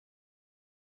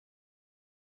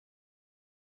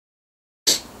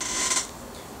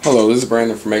Hello, this is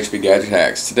Brandon from HB Gadget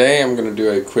Hacks. Today I'm going to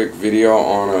do a quick video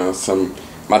on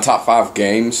my top 5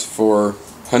 games for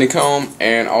Honeycomb,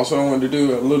 and also I wanted to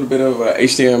do a little bit of a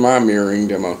HDMI mirroring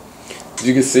demo. As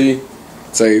you can see,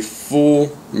 it's a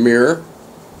full mirror.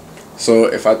 So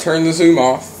if I turn the zoom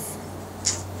off,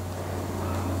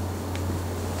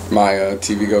 my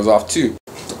TV goes off too.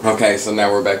 Okay, so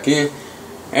now we're back in,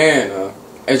 and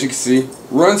as you can see,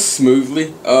 runs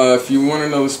smoothly. If you want to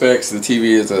know the specs, the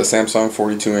TV is a Samsung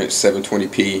 42-inch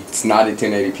 720p. It's not a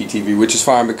 1080p TV, which is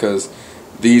fine because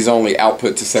these only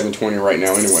output to 720 right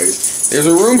now anyways. There's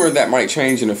a rumor that might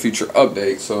change in a future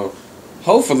update, so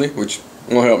hopefully, which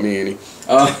won't help me any.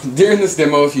 During this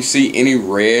demo, if you see any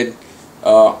red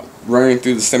running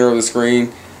through the center of the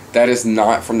screen, that is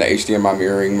not from the HDMI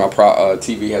mirroring. My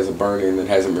TV has a burn-in that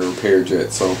hasn't been repaired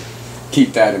yet, so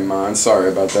keep that in mind.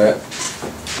 Sorry about that.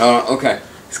 Okay,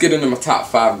 let's get into my top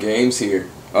 5 games here.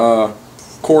 Of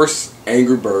course,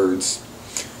 Angry Birds.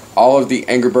 All of the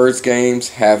Angry Birds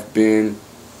games have been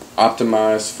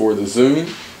optimized for the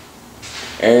zoom,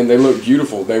 and they look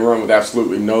beautiful. They run with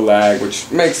absolutely no lag,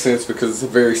 which makes sense because it's a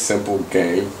very simple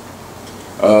game.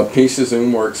 Pinch to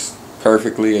zoom works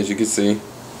perfectly, as you can see.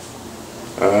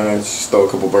 Just throw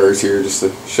a couple birds here just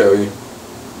to show you.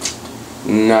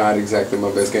 Not exactly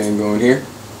my best game going here.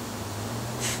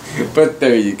 But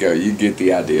there you go, you get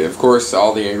the idea. Of course,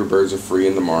 all the Angry Birds are free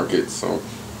in the market. So,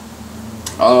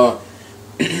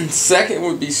 second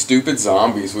would be Stupid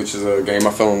Zombies, which is a game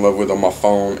I fell in love with on my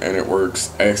phone, and it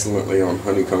works excellently on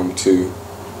Honeycomb too.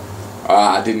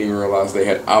 I didn't even realize they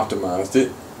had optimized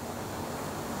it.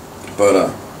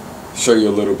 But show you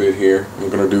a little bit here. I'm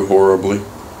gonna do horribly.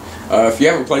 If you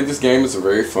haven't played this game, it's a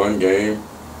very fun game.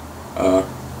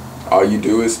 All you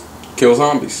do is kill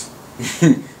zombies.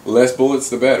 Less bullets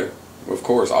the better. Of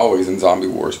course, always in zombie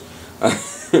wars.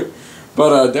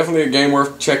 But definitely a game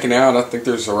worth checking out. I think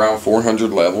there's around 400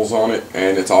 levels on it,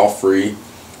 and it's all free.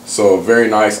 So very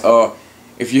nice.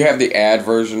 If you have the ad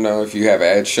version, if you have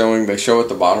ads showing, they show at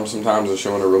the bottom sometimes. They're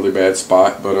showing a really bad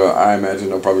spot, but I imagine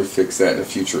they'll probably fix that in a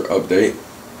future update.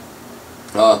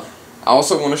 I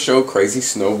also want to show Crazy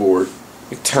Snowboard.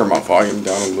 Let me turn my volume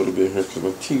down a little bit here because my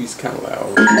TV's kind of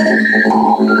loud.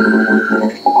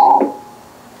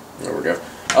 There we go.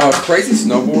 Crazy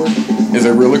Snowboard is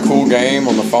a really cool game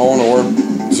on the phone or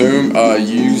Zoom.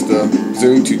 You use the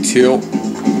Zoom to tilt,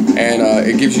 and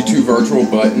it gives you 2 virtual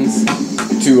buttons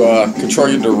to control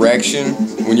your direction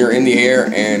when you're in the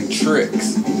air and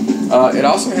tricks. It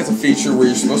also has a feature where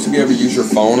you're supposed to be able to use your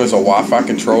phone as a Wi-Fi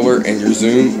controller, and your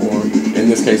Zoom, or in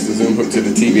this case the Zoom hooked to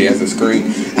the TV as a screen.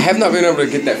 I have not been able to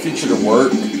get that feature to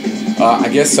work. I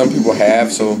guess some people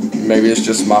have, so maybe it's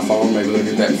just my phone. Maybe they'll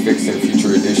get that fixed in a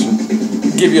future edition.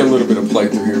 Give you a little bit of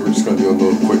playthrough here. We're just going to do a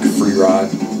little quick free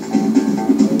ride.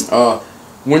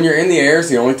 When you're in the air, it's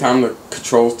the only time the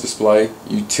controls display.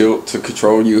 You tilt to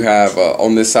control. You have,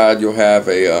 on this side, you'll have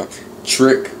a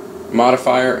trick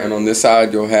modifier, and on this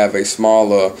side you'll have a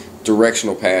small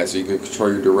directional pad, so you can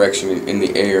control your direction in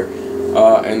the air.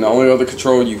 And the only other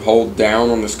control, you hold down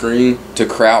on the screen to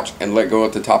crouch and let go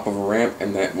at the top of a ramp,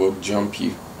 and that will jump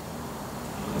you.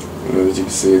 As you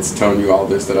can see, it's telling you all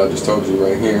this that I just told you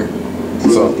right here.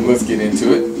 So let's get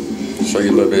into it. Show you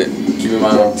a little bit. Keep in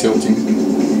mind I'm tilting.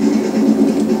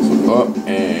 So up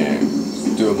and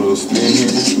do a little spin here.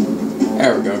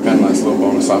 There we go. Got a nice little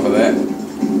bonus off of that.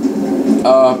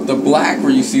 The black,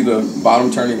 where you see the bottom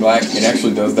turning black, it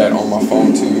actually does that on my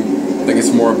phone too. I think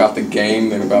it's more about the game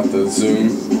than about the zoom,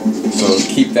 so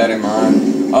keep that in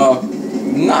mind.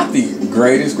 Not the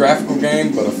greatest graphical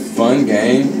game, but a fun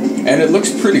game, and it looks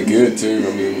pretty good too.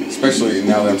 I mean, especially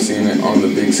now that I'm seeing it on the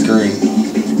big screen.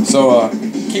 So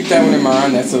keep that one in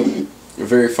mind. That's a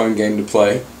very fun game to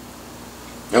play.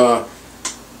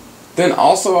 Then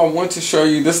also I want to show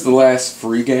you, this is the last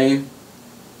free game,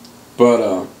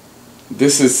 but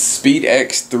this is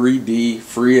SpeedX 3D,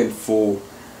 free and full.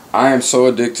 I am so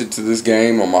addicted to this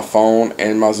game on my phone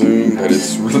and my Zoom that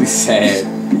it's really sad.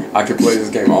 I could play this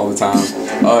game all the time.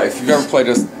 If you've ever played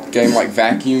a game like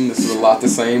Vacuum, this is a lot the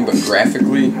same, but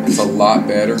graphically it's a lot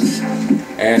better.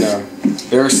 And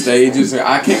there are stages.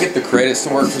 I can't get the credits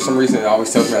to work for some reason. It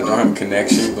always tells me I don't have a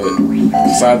connection, but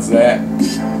besides that,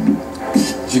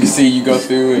 as you can see, you go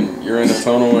through and you're in a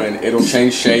tunnel, and it'll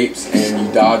change shapes and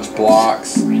you dodge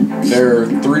blocks. There are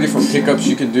 3 different pickups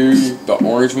you can do. The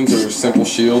orange ones are simple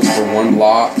shields for 1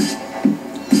 block,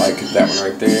 like that one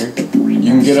right there.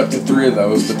 You can get up to 3 of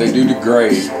those, but they do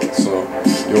degrade, so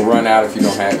you'll run out if you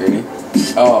don't have any.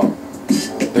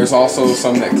 There's also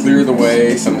some that clear the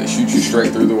way, some that shoot you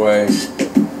straight through the way.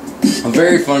 A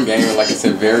very fun game, and like I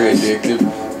said, very addictive.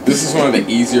 This is one of the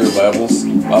easier levels.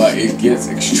 It gets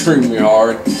extremely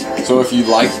hard. So if you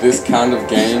like this kind of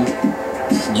game,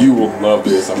 you will love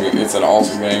this. I mean, it's an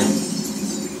awesome game.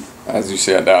 As you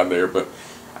see, I died there, but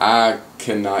I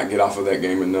cannot get off of that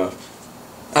game enough.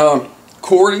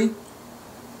 Cordy,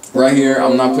 right here,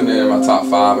 I'm not putting it in my top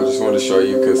 5. I just wanted to show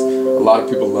you because a lot of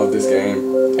people love this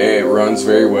game. It runs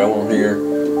very well on here,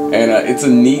 and it's a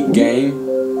neat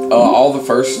game. All the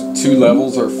first 2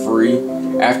 levels are free.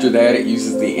 After that, it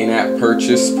uses the in-app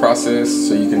purchase process,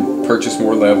 so you can purchase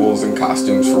more levels and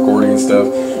costumes for Cordy and stuff.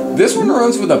 This one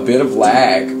runs with a bit of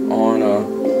lag on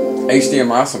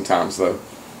HDMI sometimes, though.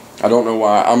 I don't know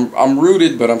why. I'm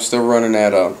rooted, but I'm still running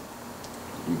at 1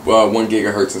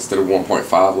 gigahertz instead of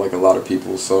 1.5 like a lot of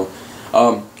people. So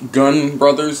Gun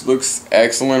Brothers looks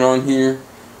excellent on here,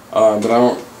 but I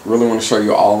don't really want to show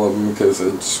you all of them because I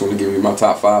just want to give you my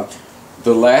top 5.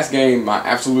 The last game, my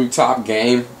absolute top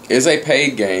game, is a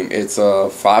paid game. It's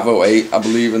 $5.08, I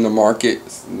believe, in the market.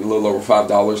 It's a little over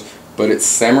 $5, but it's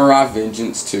Samurai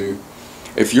Vengeance 2.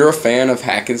 If you're a fan of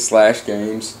hack and slash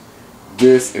games,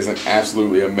 this is an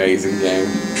absolutely amazing game.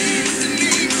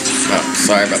 Oh,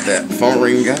 sorry about that. Phone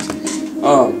ringing, guys.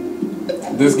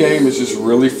 This game is just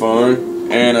really fun,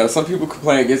 and some people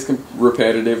complain it gets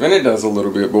repetitive, and it does a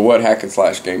little bit, but what hack and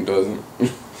slash game doesn't?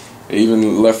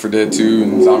 Even Left 4 Dead 2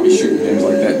 and zombie shooting games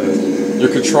like that does. Your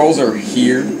controls are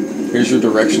here. Here's your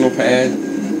directional pad.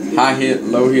 High hit,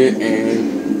 low hit,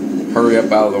 and hurry up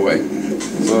out of the way.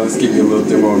 So let's give you a little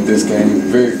demo of this game.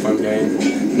 Very fun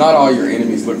game. Not all your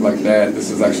enemies look like that. This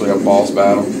is actually a boss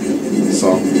battle.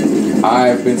 So I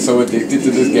have been so addicted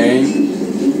to this game.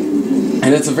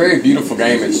 And it's a very beautiful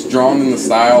game. It's drawn in the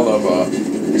style of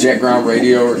Jet Ground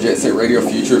Radio or Jet Set Radio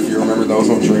Future, if you remember those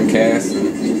on Dreamcast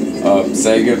and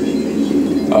Sega.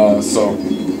 So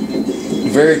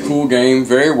very cool game.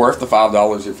 Very worth the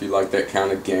 $5 if you like that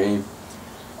kind of game.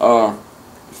 A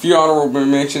few honorable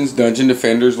mentions. Dungeon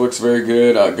Defenders looks very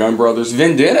good. Gun Brothers.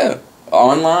 Vendetta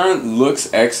online looks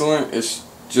excellent. It's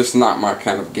just not my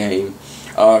kind of game.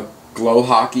 Glow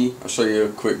Hockey. I'll show you a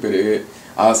quick bit of it.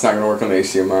 It's not going to work on the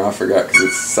HDMI. I forgot because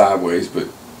it's sideways, but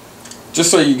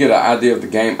just so you get an idea of the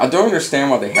game. I don't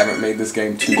understand why they haven't made this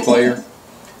game 2-player,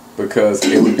 because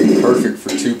it would be perfect for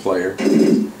 2-player.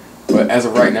 But as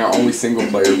of right now, only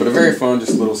single-player. But a very fun,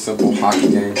 just little simple hockey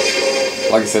game.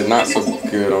 Like I said, not so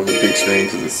good on the big screen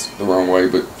because it's the wrong way,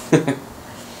 but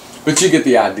but you get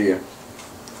the idea.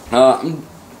 I'm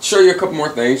show you a couple more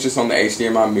things just on the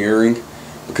HDMI mirroring,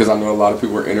 because I know a lot of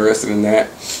people are interested in that.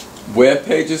 Web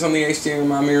pages on the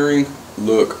HDMI mirroring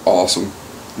look awesome.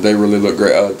 They really look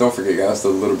great. Don't forget, guys, the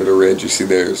little bit of red you see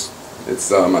there it's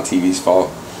my TV's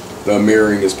fault. The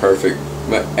mirroring is perfect,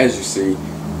 but as you see,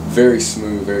 very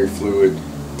smooth, very fluid,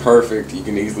 perfect. You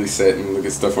can easily set and look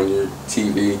at stuff on your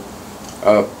TV.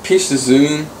 Pitch to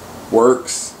zoom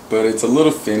works, but it's a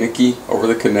little finicky over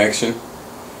the connection,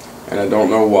 and I don't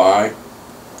know why.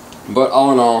 But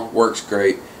all in all, works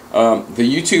great. The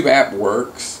YouTube app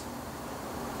works.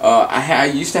 I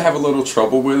used to have a little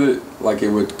trouble with it, like it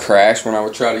would crash when I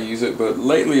would try to use it, but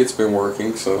lately it's been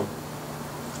working. So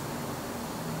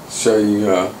show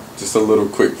you just a little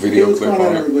quick video clip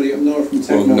on it. Everybody, I'm Noah from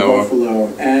Tech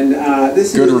Buffalo, and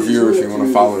this good is reviewer if you want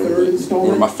to follow him.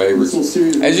 One of my favorites.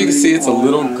 As you can see, it's a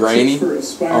little grainy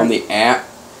on the app.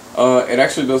 It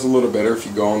actually does a little better if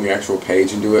you go on the actual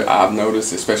page and do it. I've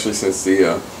noticed, especially since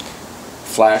the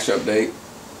Flash update.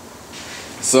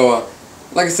 So,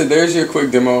 like I said, there's your quick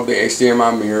demo of the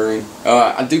HDMI mirroring.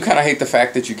 I do kind of hate the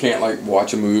fact that you can't like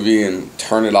watch a movie and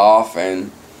turn it off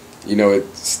and you know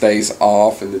it stays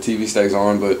off and the TV stays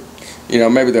on, but you know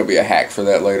maybe there'll be a hack for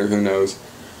that later. Who knows?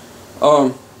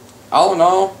 All in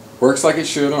all, works like it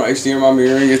should on HDMI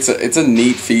mirroring. It's a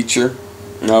neat feature.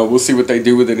 We'll see what they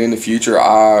do with it in the future.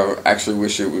 I actually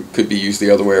wish it could be used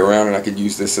the other way around, and I could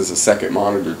use this as a second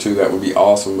monitor too. That would be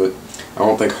awesome, but I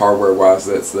don't think hardware-wise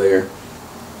that's there.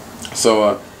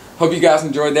 So, hope you guys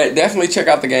enjoyed that. Definitely check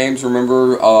out the games.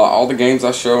 Remember, all the games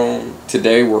I showed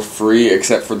today were free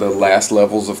except for the last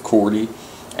levels of Cordy.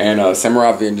 And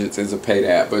Samurai Vengeance is a paid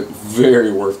app, but very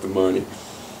worth the money.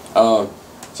 So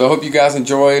I hope you guys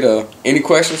enjoyed. Any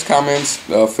questions, comments,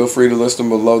 feel free to list them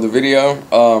below the video.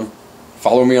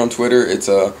 Follow me on Twitter. It's,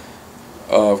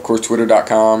 of course,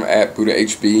 twitter.com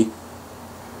 @BuddhaHB.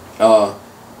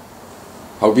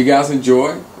 Hope you guys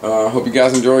enjoy. Hope you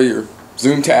guys enjoy your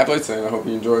Zoom tablets, and I hope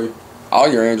you enjoy all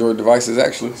your Android devices,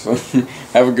 actually. So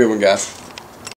have a good one, guys.